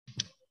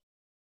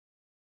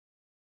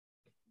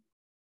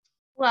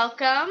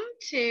Welcome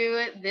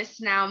to this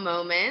now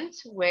moment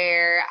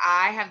where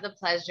I have the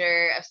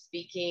pleasure of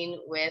speaking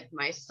with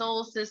my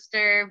soul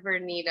sister,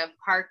 Vernita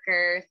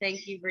Parker.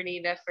 Thank you,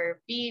 Vernita,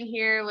 for being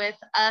here with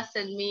us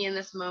and me in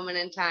this moment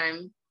in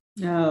time.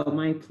 Oh,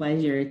 my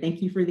pleasure.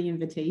 Thank you for the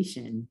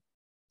invitation.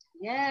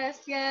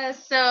 Yes.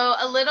 So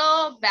a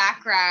little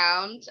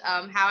background,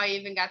 how I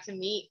even got to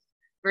meet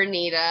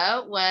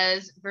Vernita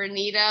was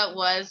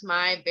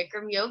my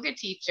Bikram yoga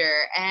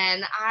teacher.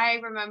 And I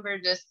remember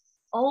just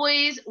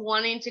always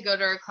wanting to go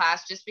to her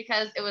class just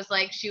because it was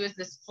like she was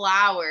this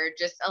flower,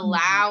 just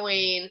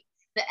allowing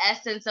the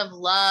essence of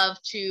love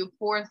to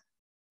pour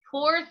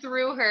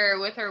through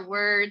her with her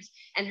words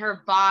and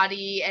her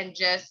body and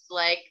just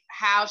like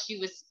how she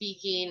was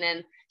speaking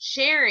and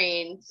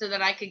sharing so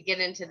that I could get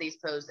into these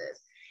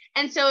poses.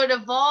 And so it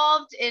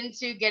evolved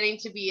into getting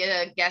to be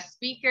a guest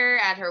speaker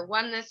at her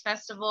Oneness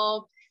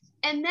Festival.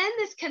 And then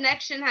this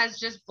connection has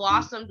just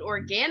blossomed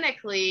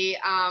organically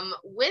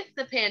with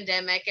the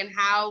pandemic and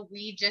how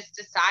we just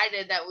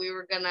decided that we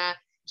were going to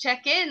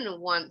check in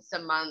once a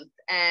month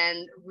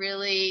and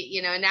really,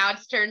 now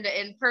it's turned to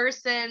in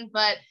person,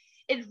 but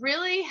it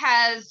really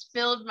has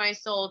filled my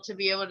soul to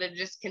be able to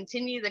just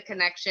continue the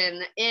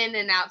connection in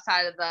and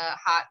outside of the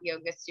hot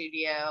yoga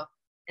studio.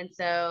 And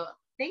so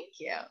thank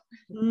you.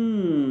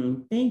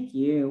 Thank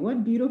you.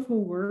 What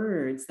beautiful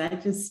words.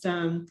 That just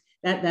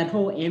that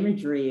whole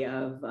imagery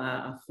of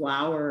a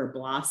flower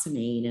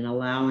blossoming and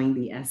allowing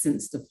the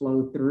essence to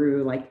flow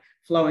through, like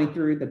flowing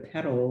through the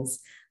petals.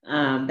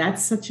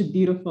 That's such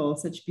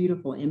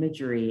beautiful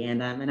imagery,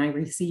 and I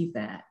receive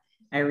that.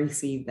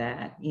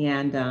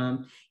 And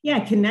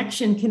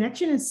connection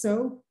is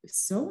so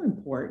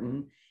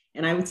important.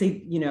 And I would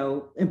say,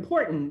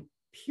 important,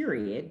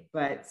 period,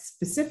 but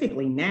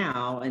specifically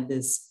now in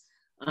this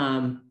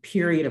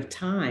period of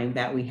time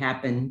that we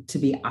happen to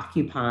be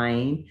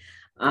occupying.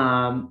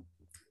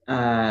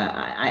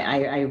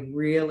 I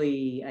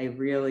really, I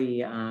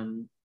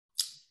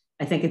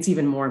think it's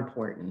even more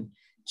important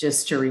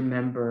just to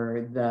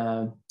remember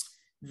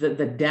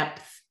the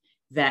depth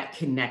that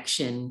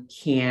connection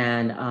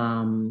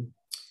can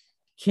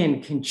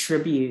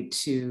contribute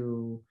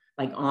to,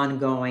 like,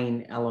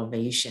 ongoing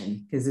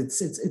elevation. Because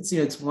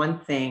it's one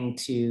thing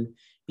to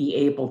be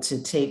able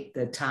to take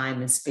the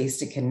time and space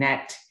to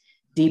connect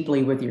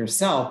deeply with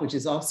yourself, which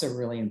is also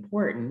really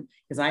important.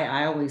 Because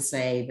I always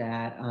say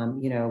that,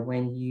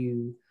 when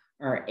you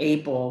are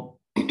able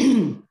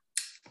to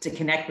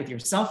connect with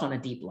yourself on a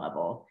deep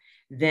level,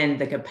 then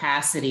the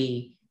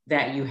capacity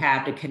that you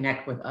have to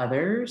connect with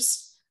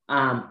others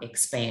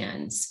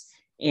expands.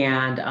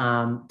 And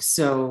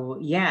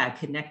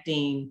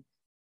connecting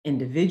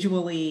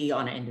individually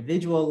on an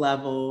individual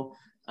level,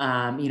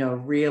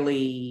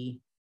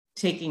 really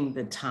taking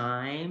the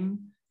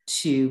time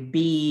to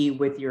be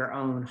with your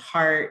own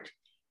heart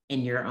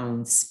and your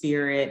own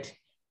spirit,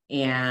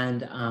 and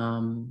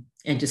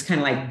just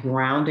kind of like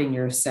grounding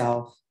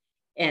yourself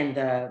in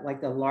the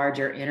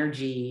larger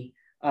energy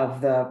of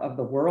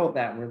the world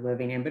that we're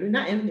living in. But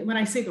not, and when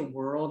I say the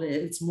world,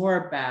 it's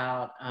more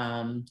about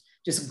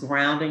just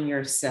grounding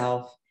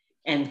yourself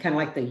and kind of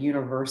like the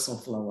universal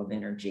flow of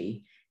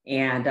energy.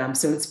 And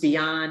so it's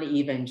beyond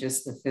even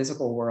just the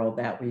physical world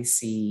that we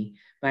see,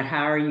 but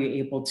how are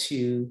you able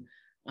to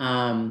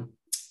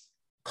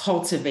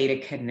cultivate a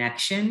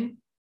connection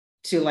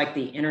to, like,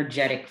 the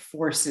energetic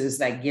forces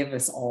that give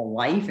us all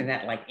life and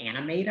that, like,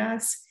 animate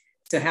us?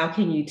 So how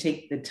can you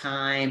take the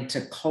time to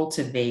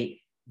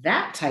cultivate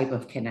that type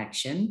of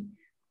connection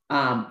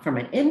from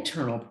an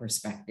internal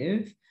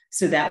perspective,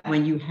 so that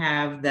when you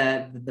have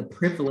the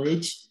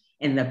privilege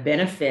and the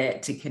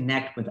benefit to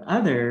connect with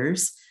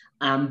others,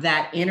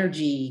 that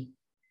energy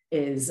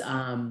is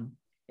in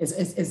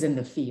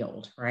the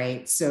field,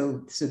 right?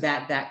 So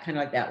that kind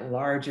of like that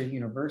larger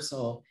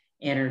universal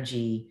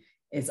energy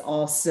is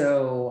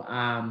also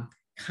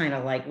kind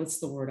of like, what's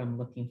the word I'm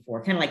looking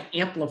for? Kind of like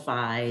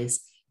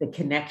amplifies the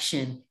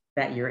connection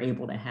that you're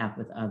able to have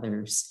with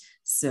others.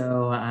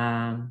 So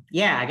I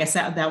guess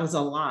that was a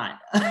lot.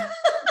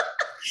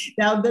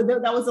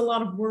 that was a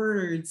lot of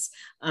words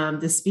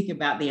to speak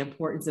about the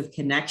importance of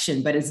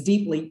connection, but it's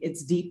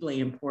deeply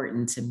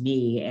important to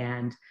me.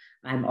 And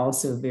I'm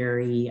also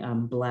very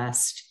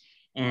blessed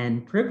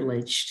and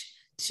privileged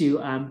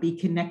to be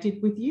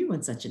connected with you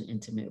in such an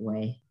intimate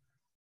way.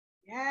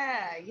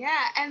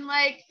 Yeah. And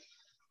like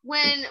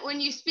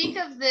when you speak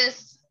of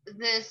this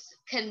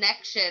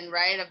connection,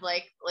 right, of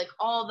like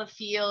all the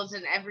fields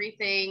and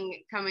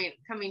everything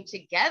coming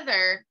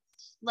together,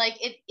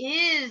 like it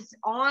is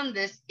on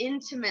this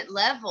intimate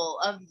level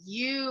of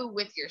you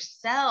with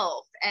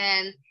yourself,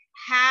 and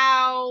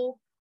how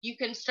you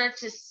can start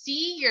to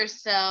see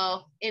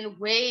yourself in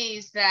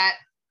ways that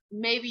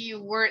maybe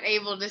you weren't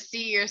able to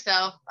see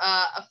yourself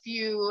a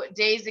few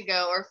days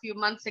ago or a few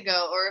months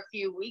ago or a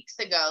few weeks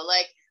ago.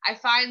 Like, I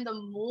find the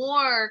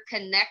more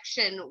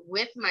connection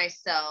with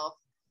myself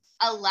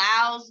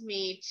allows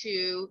me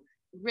to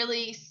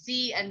really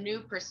see a new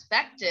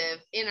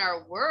perspective in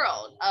our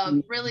world,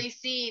 of really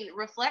seeing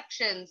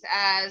reflections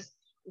as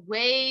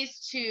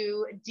ways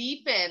to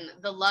deepen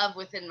the love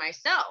within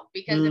myself.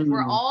 Because if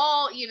we're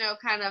all,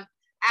 kind of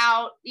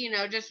out,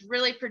 just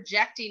really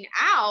projecting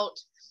out,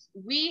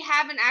 we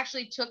haven't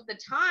actually took the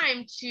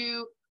time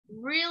to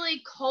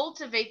really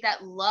cultivate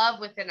that love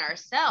within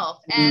ourselves.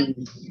 And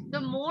the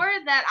more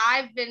that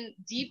I've been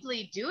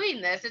deeply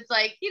doing this, it's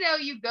like,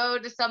 you go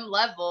to some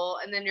level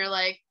and then you're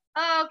like,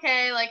 oh,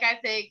 okay, like I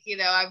think,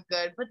 I'm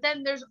good. But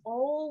then there's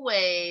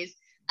always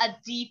a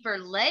deeper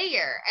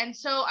layer. And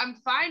so I'm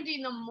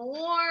finding the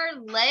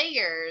more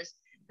layers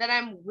that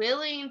I'm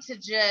willing to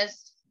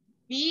just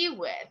be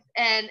with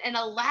and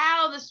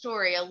allow the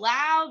story,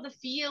 allow the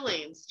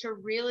feelings to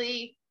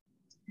really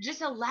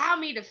just allow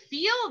me to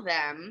feel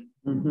them,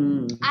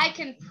 I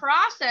can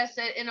process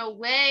it in a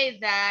way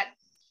that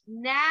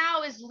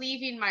now is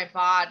leaving my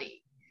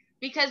body.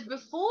 Because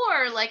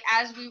before, like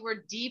as we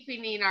were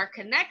deepening our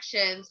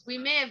connections, we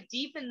may have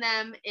deepened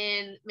them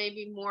in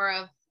maybe more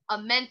of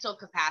a mental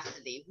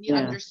capacity. We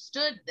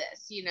understood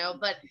this,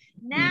 but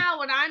now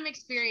what I'm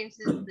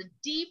experiencing is the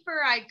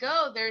deeper I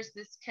go, there's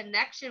this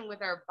connection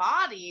with our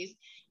bodies,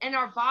 and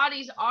our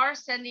bodies are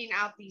sending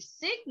out these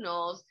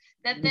signals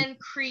that then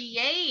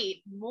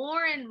create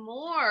more and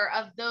more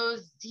of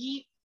those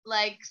deep,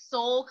 like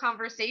soul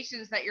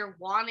conversations that you're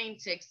wanting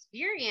to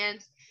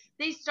experience.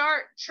 They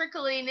start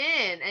trickling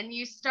in, and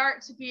you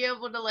start to be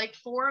able to like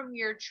form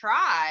your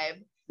tribe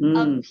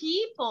of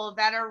people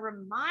that are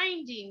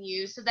reminding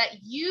you so that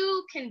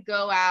you can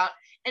go out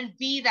and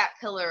be that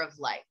pillar of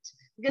light.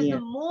 Because the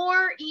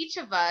more each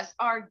of us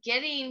are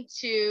getting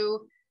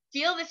to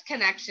feel this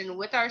connection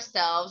with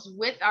ourselves,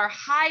 with our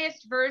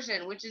highest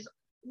version, which is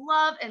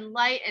love and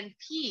light and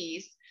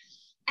peace,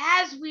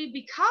 as we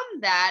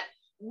become that,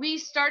 we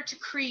start to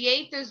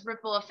create those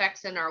ripple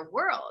effects in our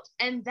world.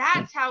 And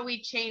that's how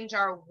we change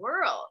our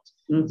world.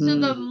 So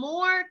the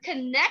more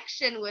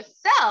connection with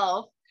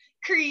self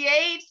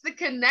creates the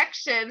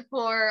connection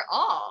for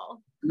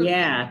all.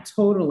 Yeah,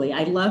 totally.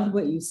 I loved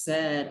what you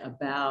said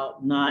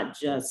about not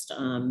just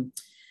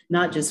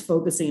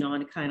focusing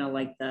on kind of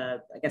like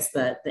the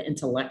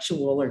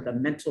intellectual or the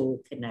mental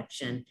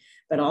connection,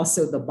 but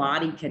also the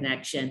body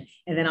connection,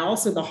 and then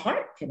also the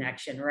heart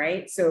connection,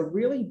 right? So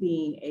really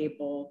being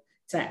able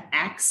to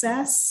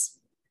access,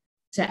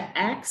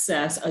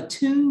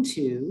 attune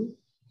to,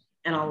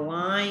 and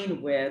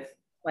align with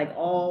like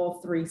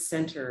all three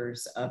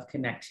centers of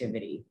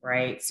connectivity,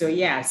 right? So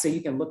so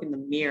you can look in the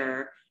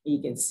mirror and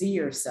you can see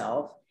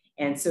yourself.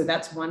 And so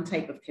that's one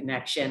type of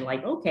connection.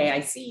 Like, okay, I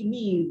see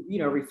me,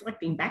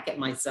 reflecting back at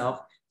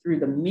myself through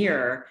the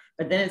mirror.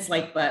 But then it's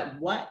like, but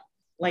what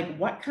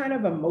kind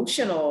of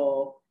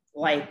emotional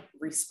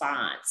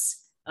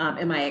response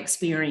am I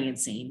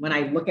experiencing when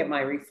I look at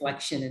my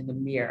reflection in the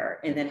mirror?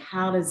 And then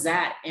how does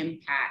that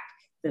impact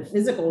the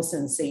physical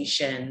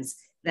sensations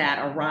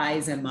that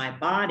arise in my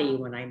body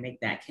when I make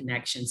that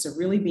connection? So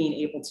really being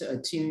able to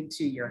attune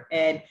to your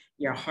head,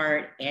 your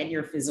heart, and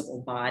your physical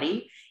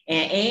body.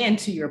 And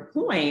to your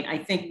point, I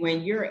think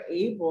when you're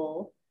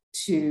able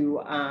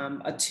to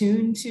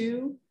attune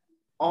to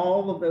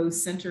all of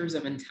those centers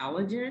of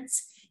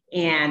intelligence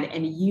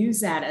and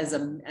use that as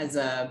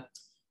a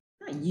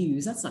not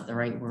use, that's not the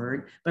right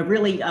word, but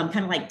really kind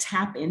of like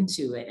tap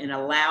into it and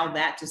allow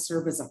that to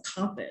serve as a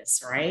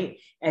compass, right?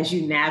 As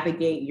you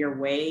navigate your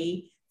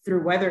way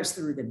through, whether it's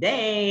through the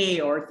day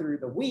or through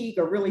the week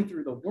or really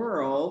through the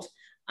world.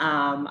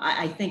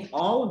 I think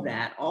all of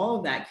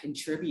that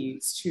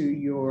contributes to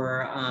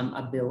your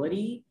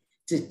ability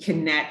to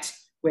connect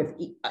with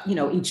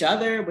each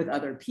other, with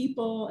other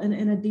people in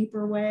a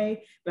deeper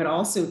way, but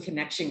also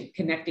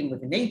connecting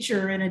with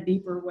nature in a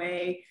deeper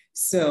way.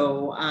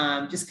 So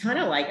just kind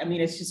of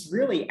it's just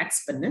really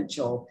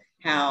exponential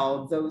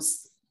how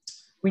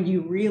when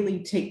you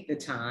really take the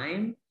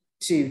time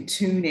to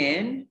tune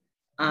in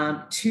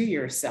to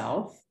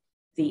yourself,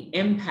 the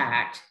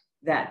impact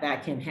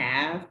that can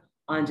have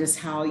on just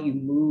how you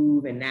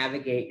move and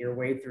navigate your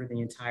way through the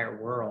entire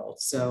world.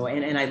 So,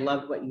 and I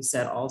loved what you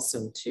said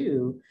also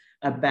too,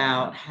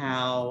 about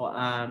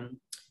how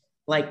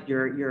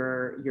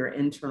your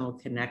internal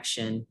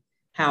connection,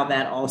 how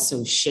that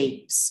also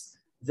shapes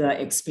the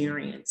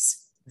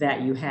experience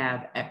that you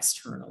have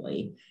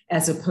externally,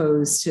 as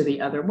opposed to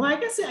the other. Well, I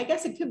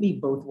guess it could be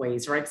both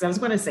ways, right? Because I was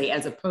going to say,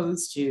 as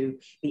opposed to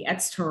the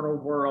external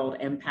world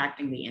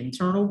impacting the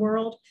internal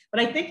world,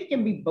 but I think it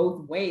can be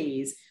both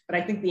ways. But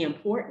I think the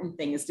important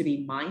thing is to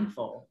be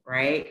mindful,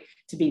 right?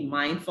 To be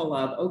mindful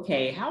of,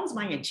 okay, how is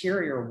my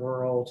interior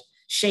world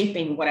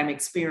shaping what I'm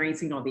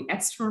experiencing on the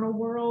external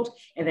world?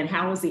 And then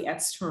how is the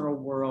external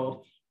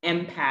world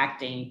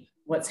impacting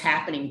what's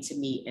happening to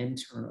me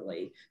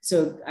internally?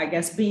 So I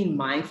guess being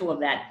mindful of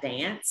that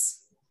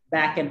dance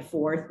back and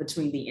forth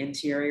between the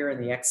interior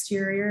and the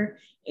exterior,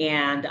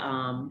 and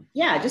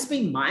just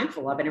being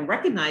mindful of it and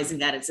recognizing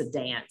that it's a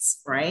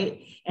dance,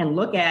 right? And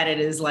look at it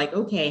as like,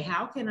 okay,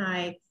 how can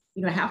I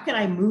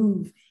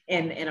move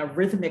in a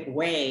rhythmic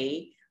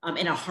way,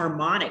 in a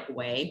harmonic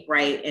way,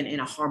 right? And in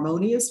a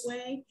harmonious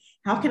way?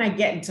 How can I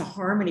get into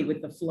harmony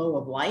with the flow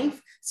of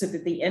life so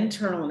that the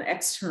internal and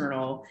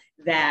external,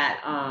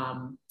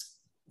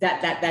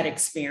 that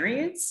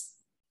experience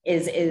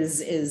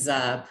is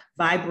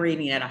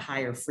vibrating at a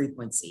higher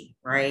frequency,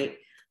 right?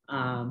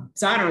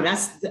 So I don't know,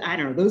 I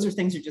don't know, those are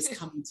things that are just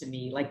coming to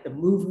me, like the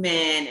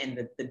movement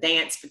and the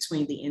dance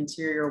between the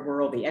interior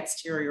world, the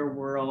exterior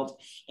world,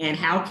 and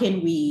how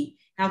can we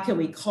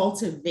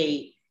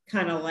cultivate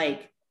kind of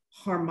like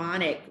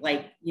harmonic,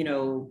 like, you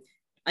know,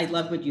 I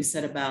love what you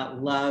said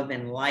about love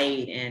and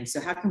light. And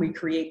so how can we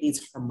create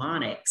these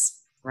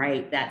harmonics,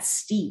 right? That's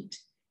steeped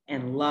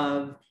in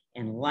love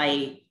and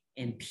light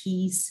and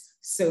peace,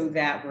 so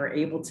that we're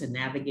able to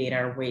navigate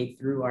our way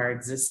through our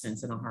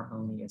existence in a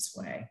harmonious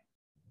way.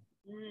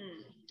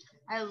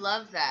 I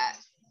love that,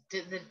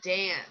 the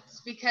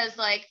dance, because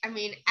like, I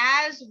mean,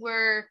 as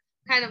we're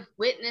kind of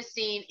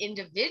witnessing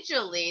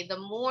individually, the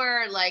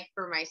more, like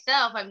for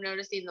myself, I'm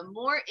noticing the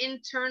more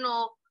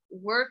internal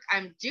work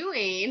I'm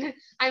doing,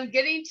 I'm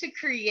getting to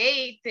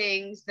create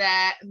things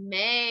that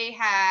may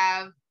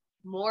have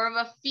more of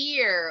a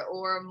fear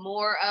or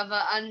more of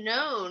an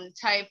unknown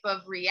type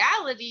of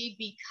reality,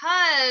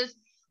 because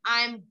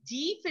I'm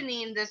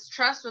deepening this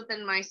trust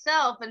within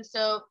myself. And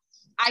so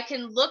I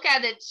can look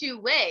at it two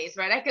ways,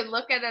 right? I can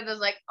look at it as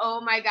like,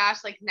 oh my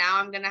gosh, like now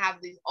I'm going to have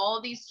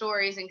all these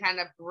stories and kind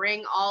of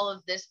bring all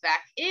of this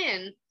back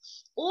in.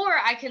 Or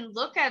I can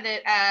look at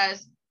it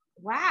as,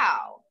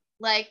 wow,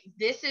 like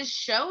this is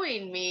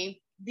showing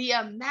me the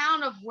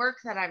amount of work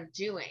that I'm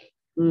doing.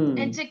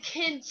 And to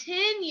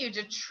continue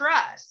to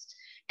trust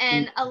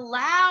and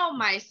allow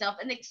myself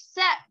and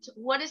accept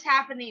what is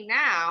happening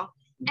now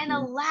and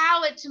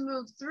allow it to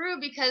move through,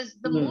 because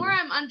the more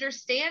I'm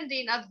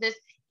understanding of this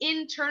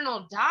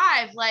internal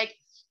dive, like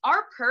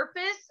our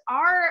purpose,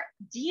 our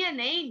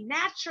DNA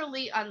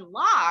naturally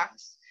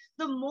unlocks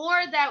the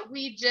more that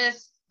we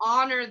just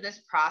honor this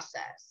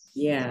process,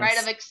 right?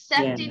 Of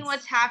accepting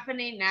what's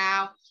happening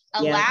now,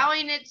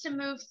 allowing it to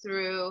move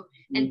through,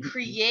 and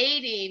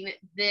creating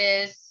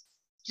this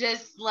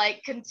just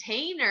like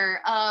container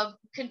of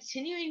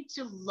continuing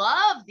to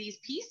love these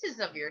pieces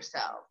of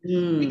yourself.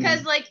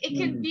 Because like it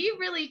can be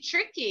really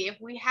tricky if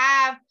we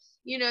have,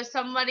 you know,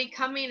 somebody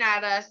coming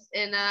at us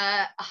in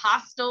a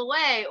hostile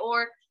way,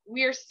 or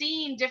we're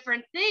seeing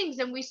different things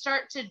and we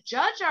start to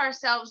judge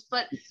ourselves.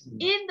 But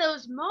in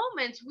those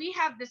moments, we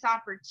have this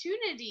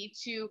opportunity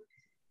to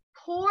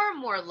pour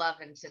more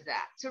love into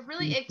that, to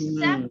really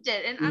accept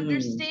it and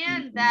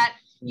understand that,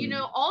 you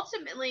know,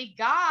 ultimately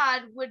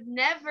God would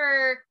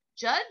never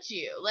judge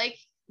you. Like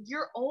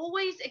you're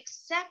always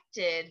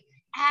accepted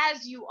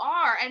as you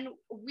are. And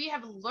we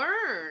have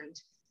learned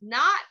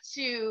not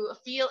to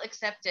feel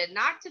accepted,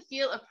 not to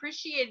feel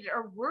appreciated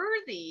or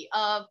worthy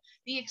of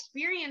the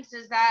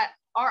experiences that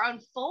are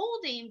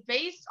unfolding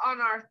based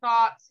on our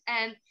thoughts,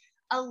 and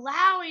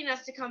allowing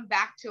us to come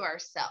back to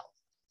ourselves.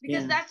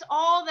 Because that's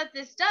all that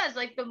this does.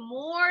 Like the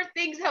more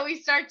things that we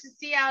start to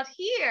see out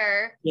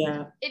here,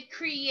 it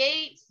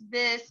creates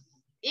this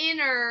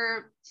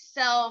inner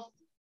self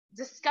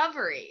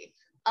discovery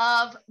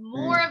of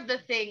more of the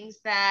things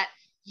that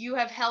you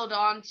have held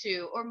on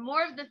to, or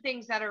more of the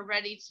things that are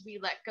ready to be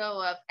let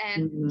go of,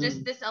 and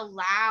just this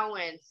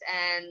allowance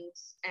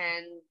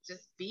and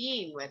just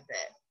being with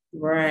it.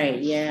 Right.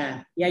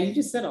 Yeah. You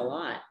just said a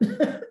lot.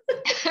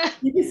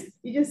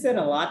 you just said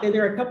a lot.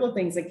 There are a couple of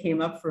things that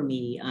came up for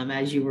me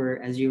as you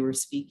were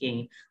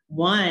speaking.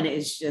 One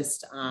is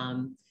just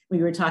when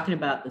you were talking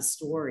about the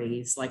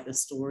stories, like the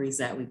stories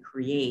that we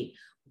create.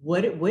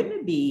 Wouldn't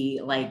it be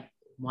like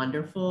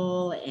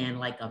wonderful and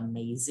like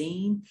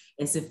amazing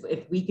is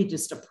if we could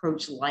just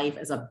approach life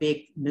as a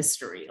big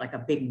mystery, like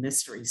a big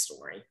mystery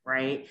story,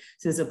 right?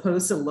 So as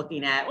opposed to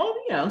looking at, oh,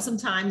 you know,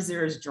 sometimes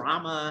there's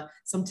drama,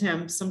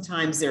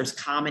 sometimes there's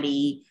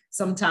comedy,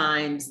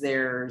 sometimes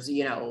there's,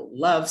 you know,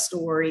 love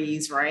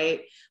stories,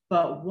 right?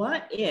 But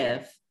what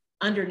if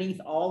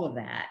underneath all of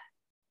that,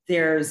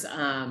 there's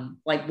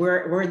like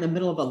we're in the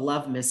middle of a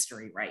love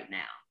mystery right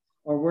now,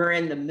 or we're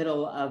in the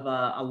middle of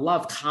a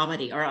love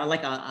comedy, or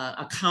like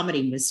a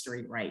comedy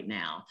mystery right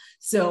now.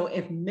 So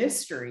if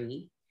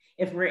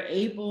we're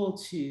able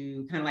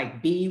to kind of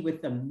like be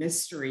with the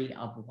mystery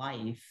of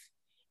life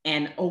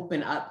and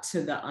open up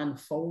to the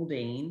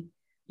unfolding,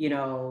 you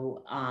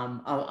know,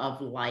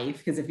 of life,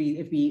 because if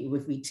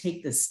we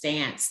take the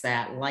stance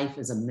that life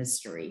is a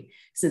mystery,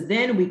 so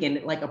then we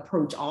can like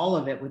approach all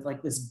of it with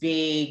like this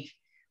big,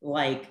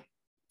 like,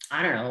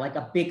 I don't know, like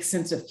a big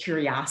sense of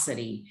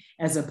curiosity,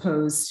 as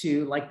opposed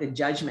to like the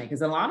judgment.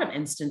 Because a lot of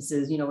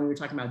instances, you know, when we're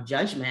talking about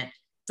judgment,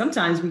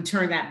 sometimes we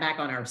turn that back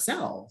on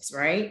ourselves,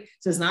 right?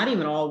 So it's not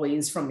even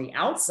always from the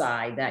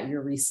outside that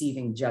you're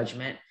receiving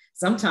judgment.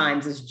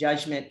 Sometimes it's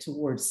judgment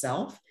towards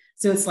self.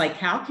 So it's like,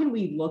 how can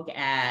we look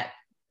at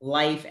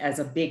life as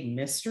a big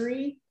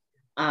mystery?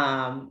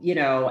 You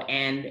know,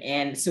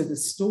 and so the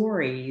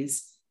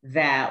stories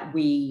that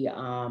we,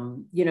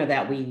 you know,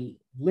 that we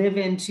live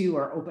into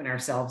or open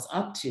ourselves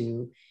up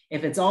to,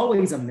 if it's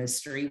always a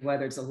mystery,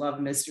 whether it's a love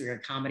mystery or a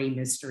comedy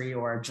mystery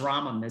or a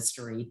drama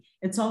mystery,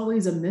 it's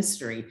always a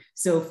mystery.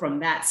 So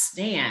from that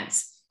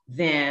stance,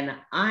 then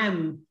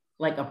I'm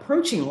like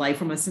approaching life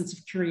from a sense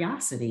of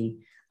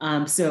curiosity.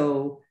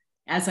 So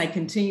as I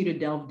continue to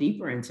delve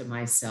deeper into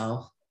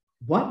myself,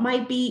 what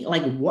might be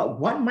like,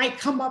 what might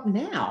come up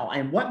now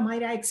and what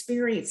might I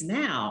experience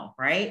now,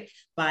 right?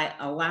 By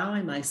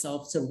allowing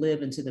myself to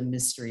live into the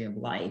mystery of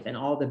life and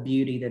all the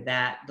beauty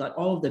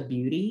all of the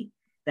beauty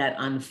that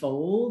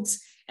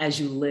unfolds as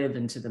you live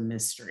into the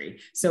mystery.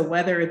 So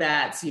whether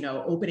that's,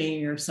 opening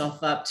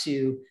yourself up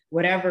to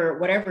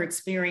whatever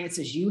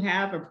experiences you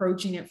have,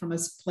 approaching it from a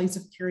place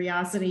of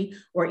curiosity,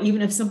 or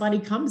even if somebody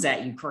comes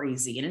at you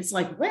crazy and it's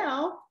like,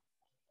 well,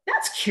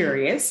 that's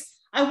curious.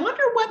 I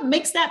wonder what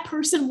makes that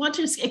person want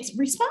to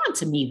respond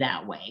to me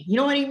that way. You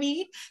know what I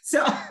mean?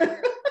 So,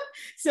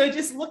 so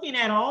just looking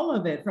at all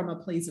of it from a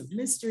place of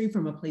mystery,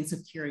 from a place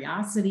of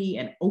curiosity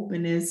and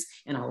openness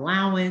and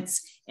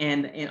allowance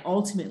and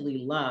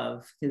ultimately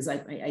love, because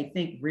I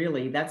think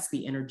really that's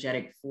the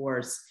energetic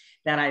force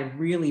that I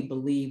really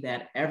believe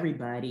that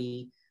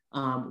everybody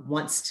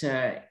wants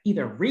to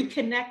either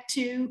reconnect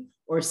to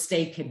or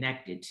stay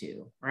connected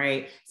to,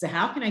 right? So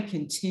how can I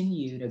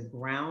continue to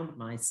ground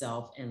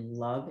myself in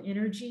love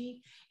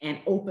energy and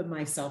open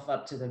myself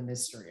up to the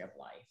mystery of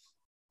life?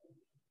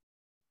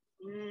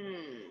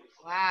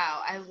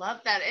 Wow, I love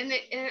that. And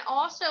it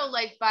also,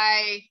 like,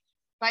 by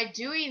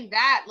doing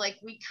that, like,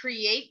 we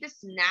create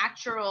this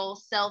natural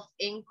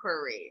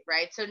self-inquiry,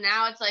 right? So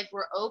now it's like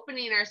we're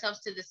opening ourselves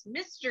to this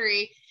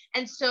mystery.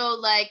 And so,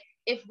 like,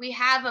 if we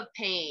have a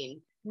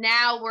pain,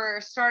 now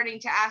we're starting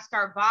to ask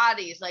our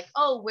bodies, like,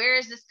 oh, where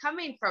is this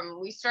coming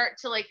from? We start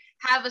to, like,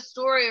 have a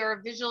story or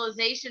a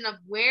visualization of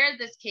where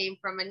this came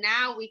from. And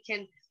now we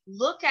can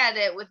look at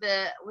it with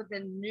a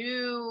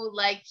new,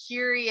 like,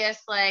 curious,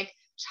 like,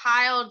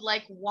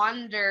 childlike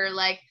wonder,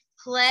 like,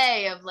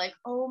 play of, like,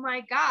 oh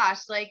my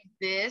gosh, like,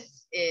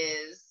 this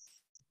is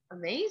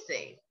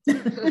amazing.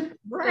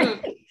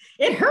 Right.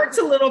 It hurts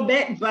a little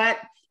bit, but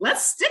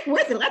let's stick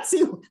with it. Let's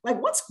see,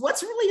 like,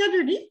 what's really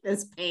underneath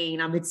this pain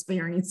I'm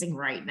experiencing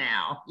right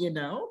now,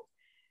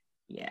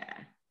 Yeah.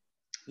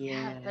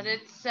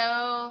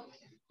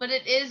 But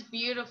it is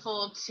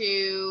beautiful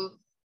to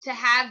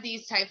have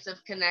these types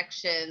of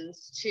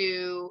connections,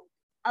 to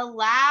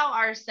allow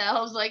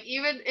ourselves, like,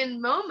 even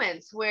in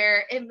moments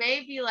where it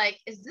may be like,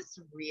 is this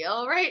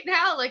real right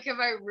now? Like, am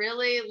I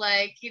really,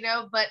 like,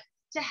 but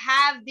to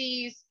have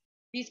these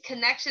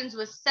connections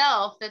with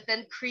self that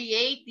then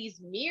create these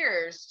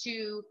mirrors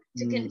to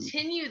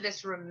continue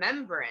this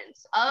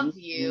remembrance of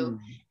you.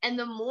 And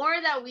the more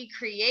that we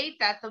create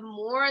that, the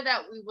more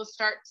that we will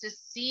start to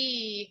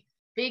see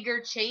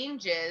bigger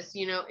changes,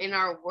 in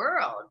our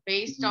world,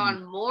 based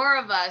on more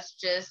of us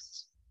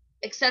just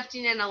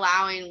accepting and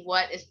allowing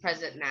what is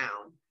present now.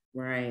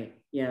 Right.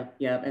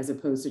 Yep. As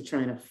opposed to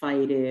trying to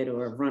fight it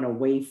or run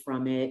away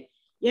from it.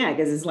 Yeah,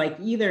 because it's like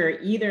either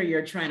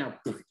you're trying to,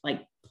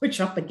 like, push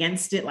up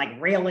against it,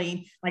 like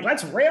railing, like,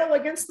 let's rail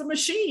against the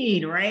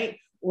machine, right?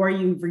 Or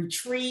you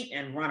retreat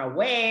and run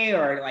away,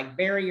 or, like,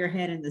 bury your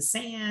head in the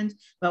sand.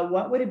 But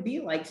what would it be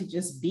like to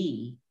just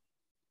be,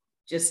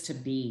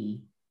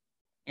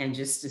 and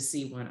just to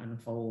see what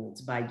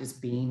unfolds by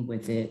just being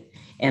with it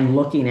and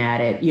looking at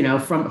it,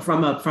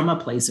 from a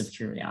place of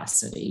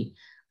curiosity,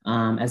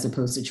 as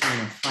opposed to trying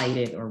to fight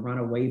it or run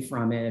away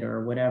from it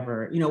or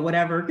whatever.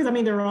 Because I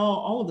mean, they're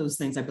all of those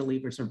things, I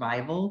believe, are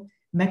survival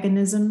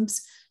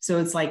mechanisms. So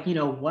it's like,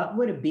 what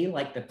would it be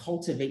like to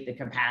cultivate the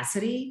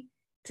capacity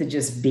to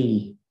just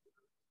be?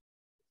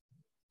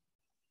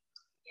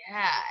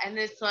 Yeah, and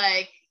it's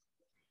like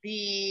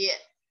the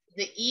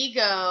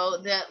ego,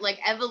 the, like,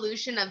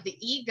 evolution of the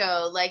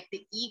ego, like,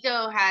 the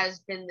ego has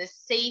been this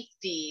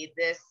safety,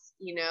 this,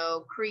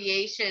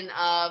 creation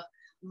of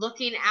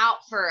looking out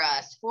for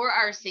us, for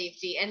our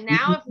safety. And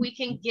now if we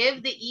can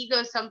give the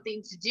ego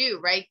something to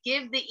do, right?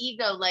 Give the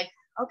ego, like,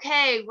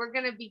 okay, we're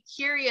going to be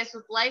curious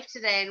with life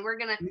today, and we're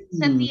going to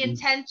set the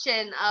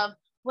intention of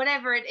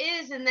whatever it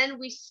is. And then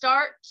we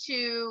start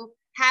to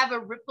have a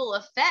ripple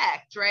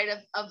effect, right?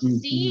 Of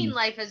seeing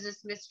life as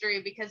this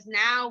mystery, because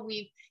now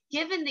we've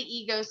given the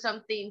ego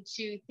something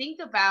to think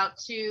about,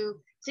 to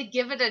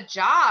give it a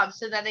job,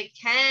 so that it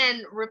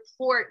can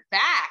report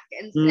back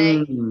and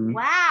say,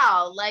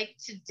 wow, like,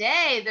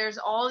 today there's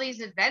all these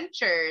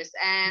adventures,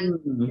 and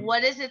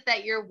what is it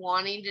that you're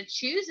wanting to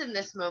choose in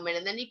this moment?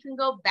 And then you can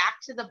go back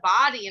to the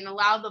body and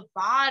allow the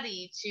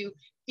body to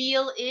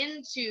feel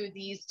into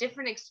these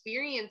different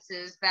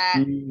experiences that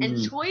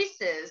and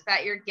choices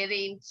that you're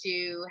getting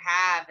to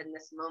have in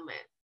this moment.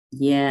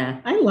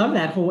 Yeah, I love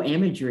that whole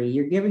imagery.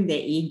 You're giving the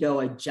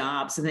ego a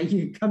job so that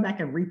you can come back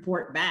and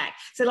report back.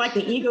 So, like,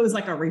 the ego is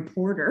like a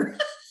reporter.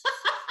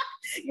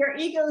 Your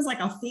ego is like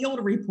a field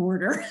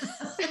reporter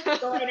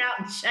going out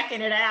and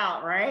checking it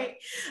out, right?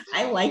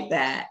 I like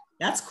that.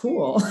 That's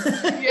cool.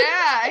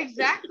 Yeah,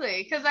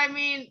 exactly. Because I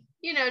mean,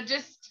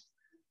 just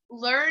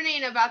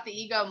learning about the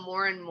ego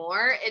more and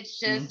more, it's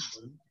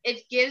just,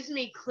 it gives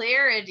me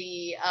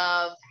clarity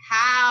of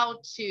how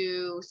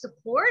to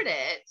support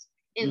it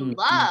in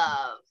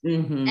love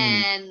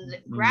and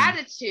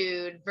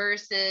gratitude,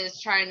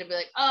 versus trying to be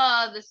like,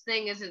 oh, this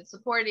thing isn't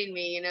supporting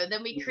me,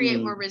 then we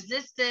create more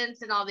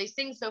resistance and all these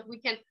things. So if we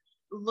can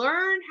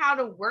learn how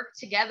to work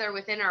together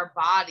within our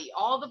body,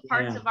 all the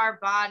parts of our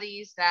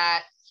bodies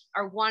that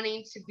are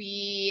wanting to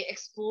be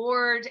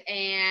explored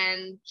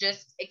and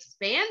just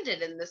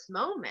expanded in this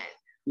moment.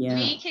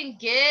 We can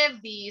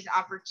give these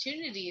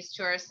opportunities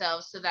to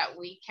ourselves so that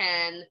we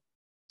can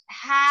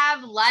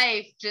have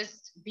life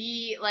just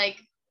be like,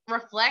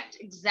 reflect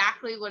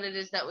exactly what it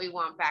is that we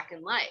want back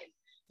in life.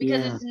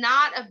 Because it's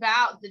not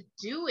about the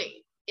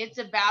doing, it's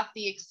about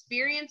the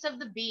experience of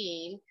the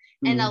being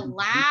and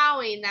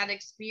allowing that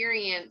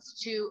experience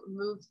to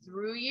move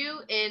through you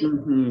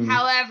in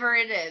however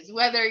it is,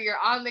 whether you're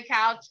on the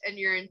couch and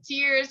you're in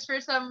tears for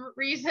some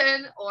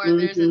reason, or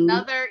there's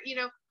another, you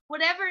know,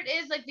 whatever it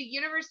is, like the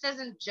universe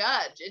doesn't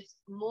judge. It's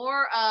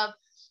more of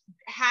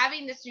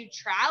having this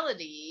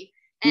neutrality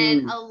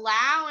and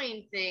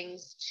allowing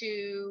things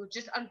to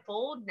just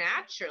unfold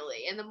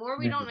naturally. And the more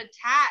we don't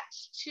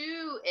attach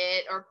to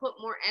it or put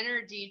more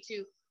energy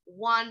to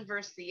one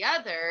versus the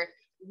other,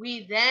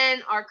 we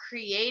then are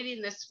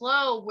creating this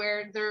flow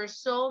where there's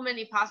so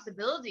many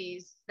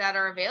possibilities that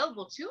are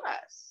available to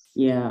us.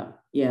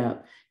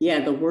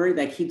 The word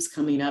that keeps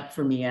coming up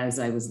for me as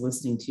I was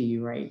listening to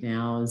you right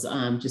now is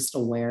just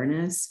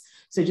awareness.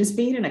 So just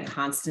being in a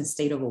constant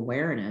state of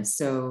awareness.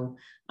 So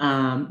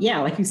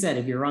like you said,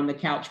 if you're on the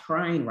couch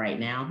crying right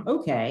now,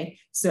 okay,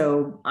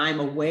 so I'm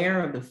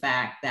aware of the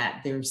fact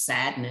that there's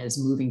sadness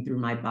moving through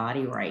my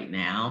body right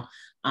now.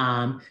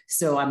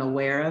 So I'm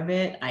aware of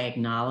it, I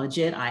acknowledge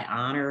it, I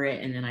honor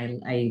it, and then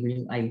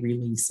I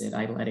release it,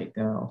 I let it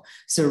go.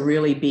 So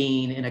really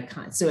being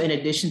so in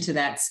addition to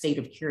that state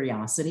of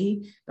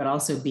curiosity, but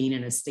also being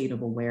in a state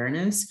of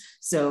awareness.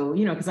 So,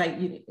 you know, because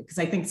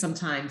I think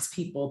sometimes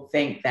people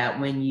think that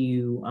when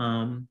you,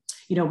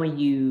 when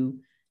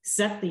you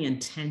set the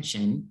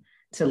intention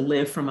to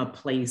live from a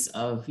place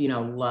of, you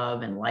know,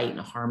 love and light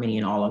and harmony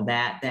and all of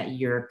that, that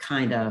you're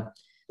kind of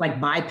like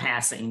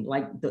bypassing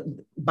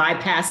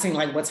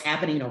like what's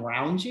happening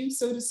around you,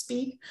 so to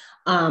speak.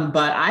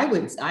 But I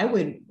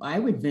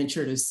would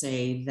venture to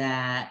say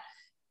that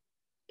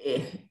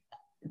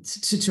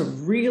to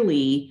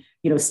really,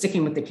 you know,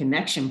 sticking with the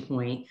connection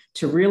point,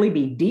 to really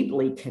be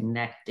deeply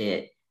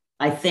connected,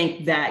 I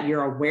think that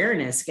your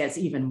awareness gets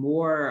even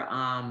more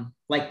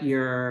like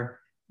your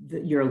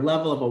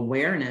level of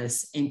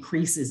awareness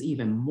increases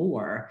even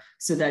more,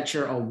 so that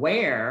you're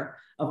aware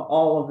of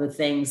all of the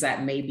things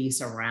that may be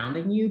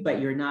surrounding you, but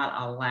you're not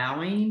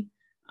allowing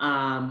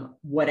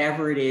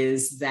whatever it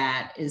is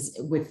that is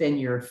within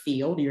your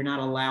field, you're not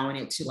allowing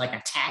it to like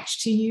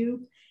attach to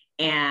you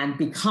and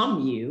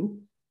become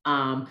you,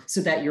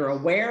 so that you're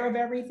aware of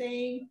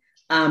everything,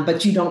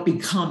 but you don't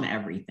become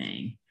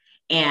everything.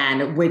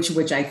 And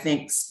which I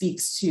think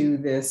speaks to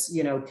this,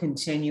 you know,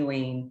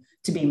 continuing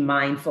to be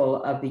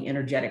mindful of the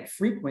energetic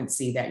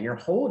frequency that you're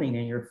holding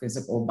in your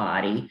physical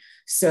body,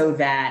 so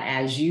that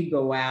as you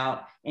go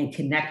out and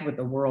connect with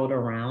the world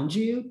around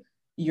you,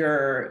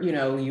 you're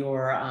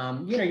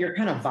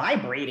kind of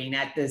vibrating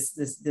at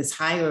this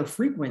higher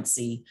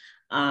frequency,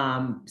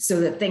 so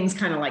that things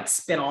kind of like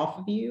spin off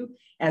of you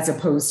as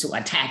opposed to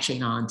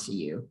attaching onto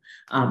you,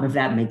 if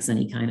that makes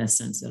any kind of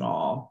sense at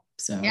all.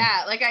 So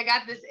yeah, like I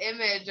got this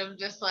image of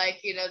just like,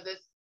 you know,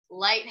 this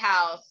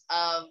lighthouse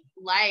of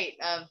light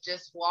of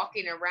just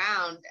walking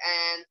around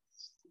and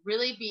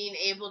really being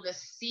able to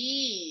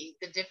see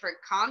the different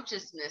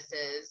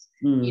consciousnesses,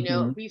 you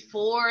know,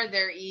 before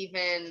they're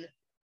even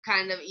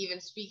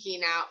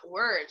speaking out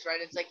words,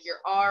 right? It's like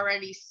you're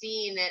already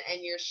seeing it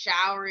and you're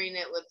showering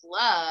it with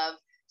love,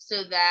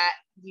 so that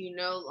you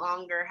no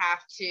longer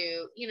have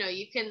to, you know,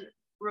 you can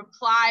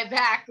reply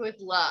back with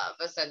love,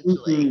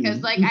 essentially.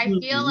 Because like I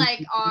feel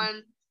like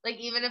on, like,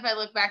 even if I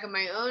look back at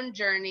my own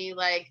journey,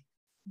 like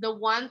the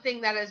one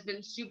thing that has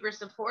been super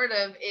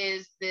supportive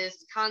is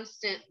this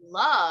constant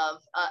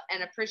love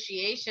and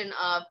appreciation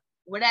of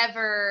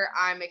whatever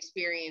I'm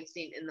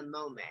experiencing in the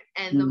moment.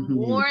 And the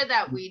more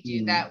that we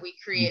do that, we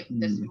create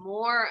this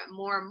more,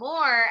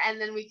 and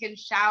then we can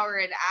shower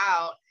it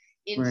out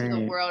into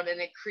the world, and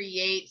it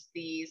creates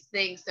these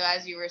things. So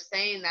as you were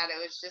saying that,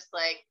 it was just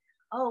like,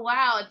 oh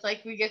wow, it's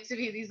like we get to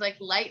be these like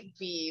light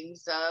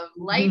beams of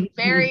light,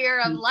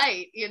 barrier of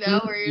light, you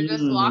know, where you're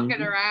just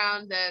walking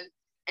around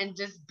and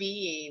just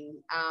being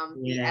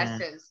the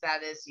essence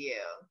that is you.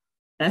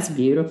 That's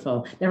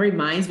beautiful. That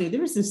reminds me, there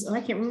was this,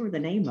 I can't remember the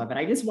name of it.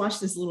 I just watched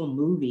this little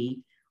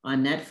movie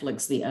on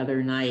Netflix the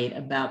other night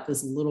about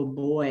this little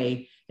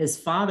boy. His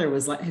father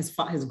was like,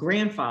 his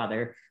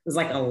grandfather was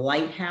like a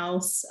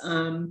lighthouse,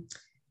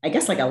 I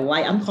guess like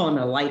I'm calling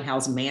him a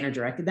lighthouse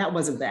manager. That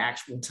wasn't the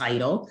actual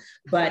title,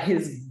 but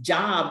his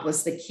job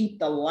was to keep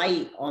the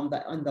light on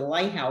the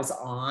lighthouse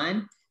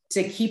on,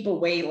 to keep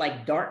away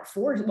like dark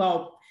force.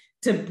 Well,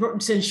 to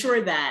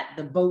ensure that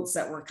the boats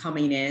that were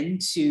coming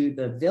into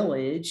the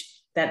village,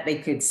 that they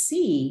could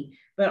see,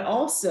 but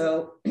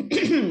also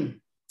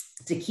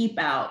to keep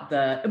out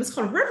it was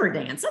called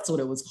Riverdance. That's what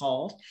it was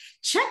called.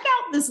 Check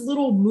out this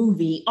little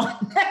movie on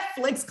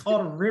Netflix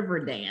called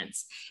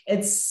Riverdance.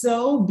 It's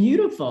so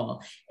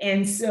beautiful.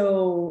 And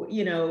so,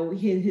 you know,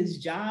 his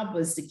job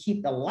was to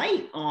keep the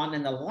light on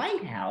in the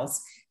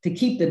lighthouse, to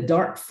keep the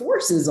dark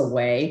forces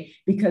away,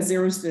 because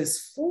there was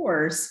this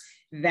force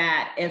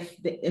that if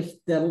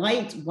the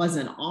light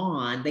wasn't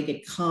on, they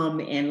could come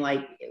and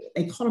like,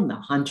 they called them the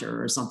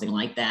hunter or something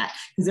like that,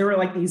 because there were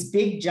like these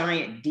big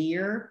giant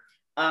deer.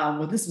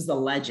 Well, this was the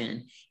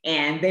legend,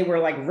 and they were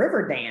like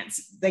river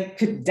dance. They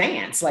could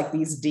dance like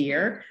these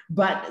deer,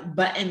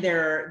 and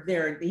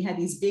they had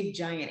these big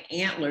giant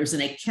antlers,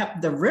 and they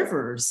kept the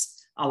rivers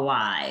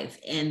alive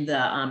in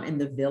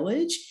the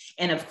village.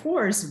 And of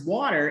course,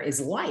 water is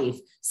life.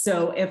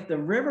 So if the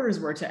rivers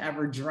were to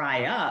ever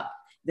dry up,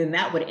 then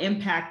that would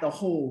impact the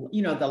whole,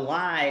 the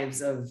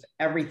lives of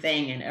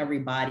everything and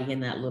everybody in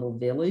that little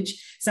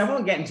village. So I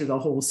won't get into the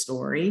whole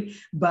story,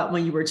 but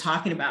when you were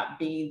talking about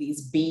being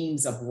these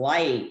beams of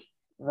light,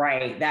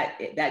 right,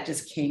 that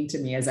just came to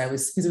me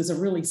because it was a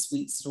really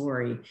sweet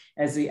story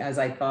as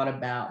I thought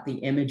about the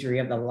imagery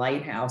of the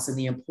lighthouse and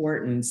the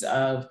importance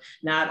of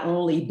not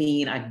only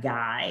being a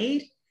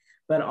guide,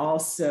 but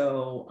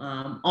also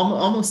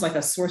almost like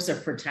a source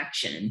of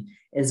protection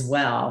as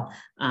well.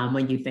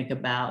 When you think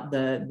about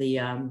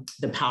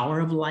the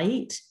power of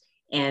light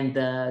and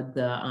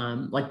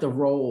the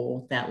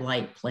role that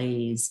light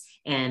plays,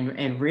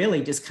 and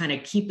really just kind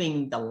of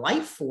keeping the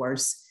life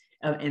force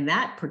in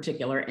that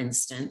particular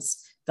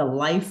instance, the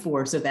life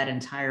force of that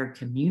entire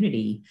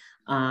community.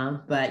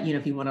 But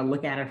if you want to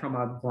look at it from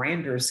a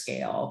grander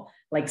scale,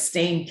 like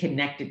staying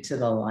connected to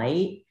the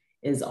light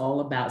is all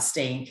about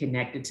staying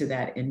connected to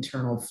that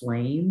internal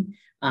flame,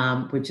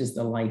 which is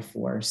the life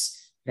force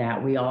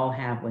that we all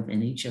have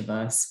within each of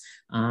us,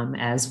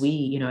 as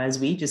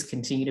we just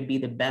continue to be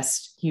the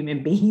best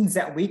human beings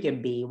that we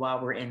can be while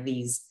we're in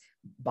these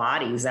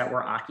bodies that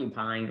we're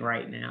occupying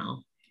right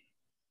now.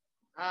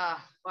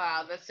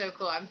 Wow, that's so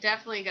cool. I'm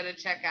definitely gonna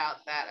check out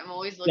that. I'm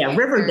always looking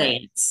river for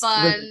dance.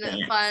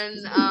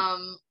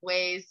 fun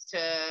ways to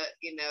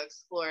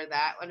explore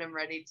that when I'm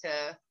ready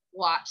to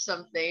watch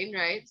something,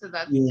 right? So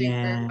that's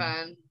super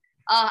fun.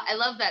 I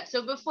love that.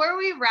 So before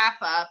we wrap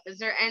up, is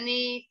there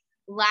any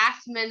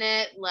last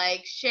minute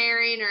like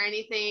sharing or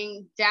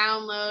anything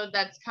download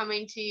that's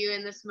coming to you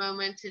in this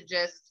moment to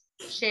just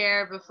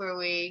share before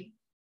we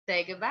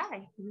say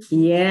goodbye?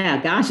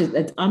 Yeah, gosh,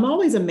 I'm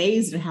always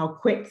amazed at how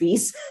quick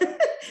these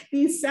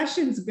these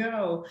sessions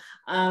go,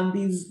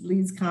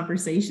 these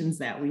conversations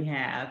that we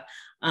have.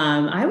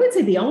 I would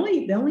say the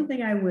only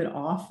thing I would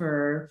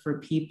offer for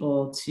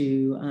people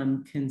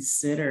to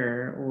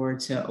consider or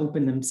to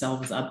open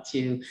themselves up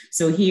to.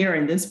 So here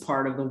in this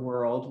part of the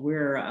world,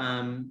 we're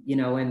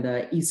in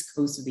the East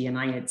Coast of the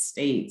United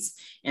States,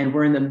 and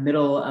we're in the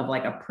middle of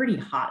like a pretty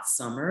hot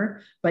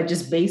summer. But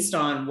just based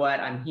on what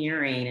I'm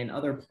hearing in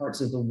other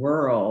parts of the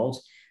world,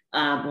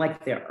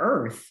 like the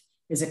Earth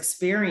is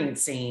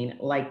experiencing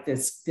like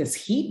this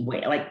heat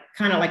wave, like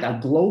kind of like a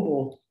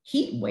global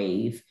heat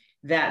wave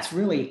that's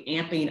really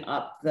amping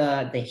up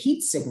the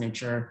heat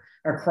signature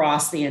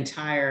across the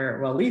entire,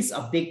 well, at least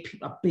a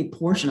big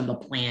portion of the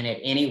planet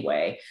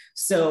anyway.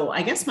 So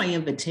I guess my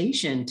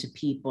invitation to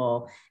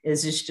people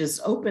is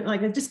just open,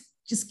 like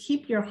just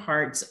keep your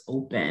hearts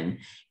open.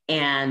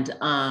 And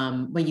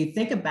when you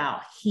think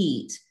about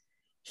heat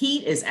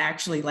is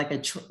actually like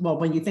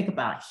when you think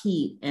about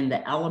heat and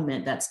the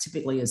element that's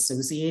typically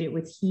associated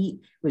with heat,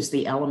 was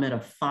the element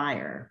of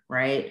fire,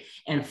 right?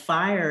 And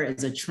fire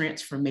is a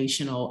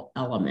transformational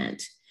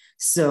element.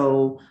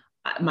 So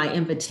my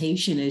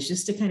invitation is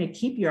just to kind of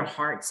keep your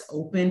hearts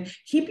open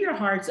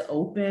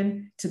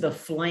to the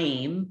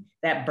flame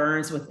that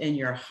burns within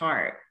your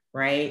heart,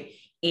 right?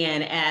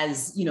 And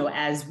as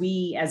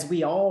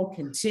we all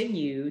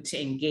continue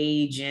to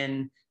engage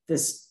in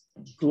this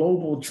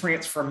global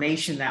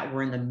transformation that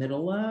we're in the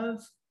middle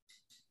of,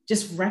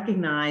 just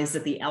recognize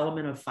that the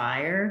element of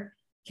fire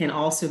can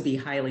also be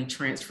highly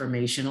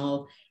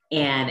transformational.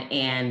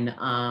 And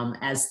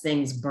as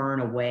things burn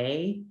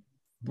away,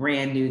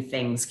 brand new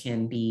things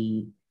can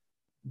be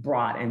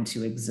brought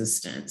into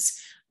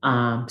existence.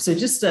 So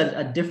just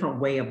a different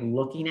way of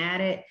looking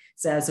at it.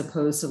 So as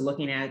opposed to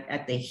looking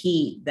at the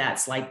heat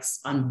that's like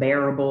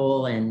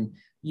unbearable and,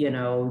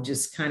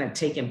 just kind of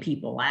taking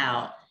people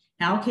out,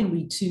 how can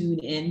we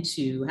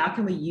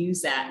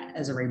use that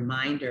as a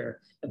reminder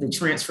of the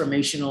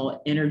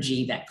transformational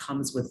energy that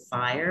comes with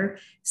fire?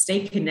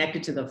 Stay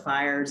connected to the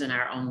fires in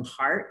our own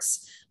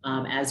hearts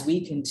as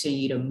we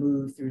continue to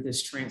move through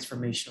this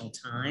transformational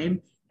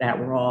time that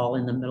we're all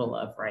in the middle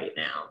of right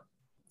now.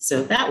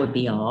 So that would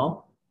be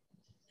all.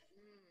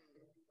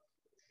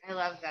 I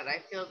love that.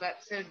 I feel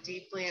that so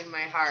deeply in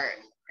my heart.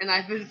 And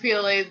I've been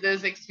feeling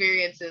those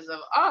experiences of,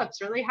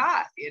 it's really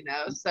hot,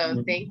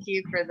 So thank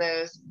you for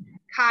those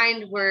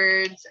kind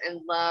words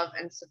and love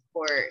and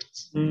support.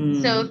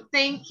 So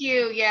thank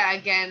you,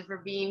 again, for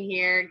being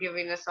here,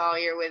 giving us all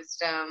your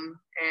wisdom.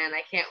 And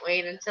I can't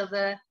wait until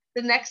the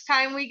next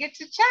time we get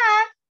to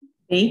chat.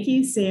 Thank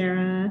you,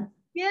 Sarah.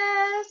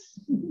 Yes.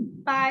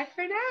 Bye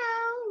for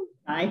now.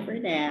 Bye for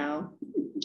now.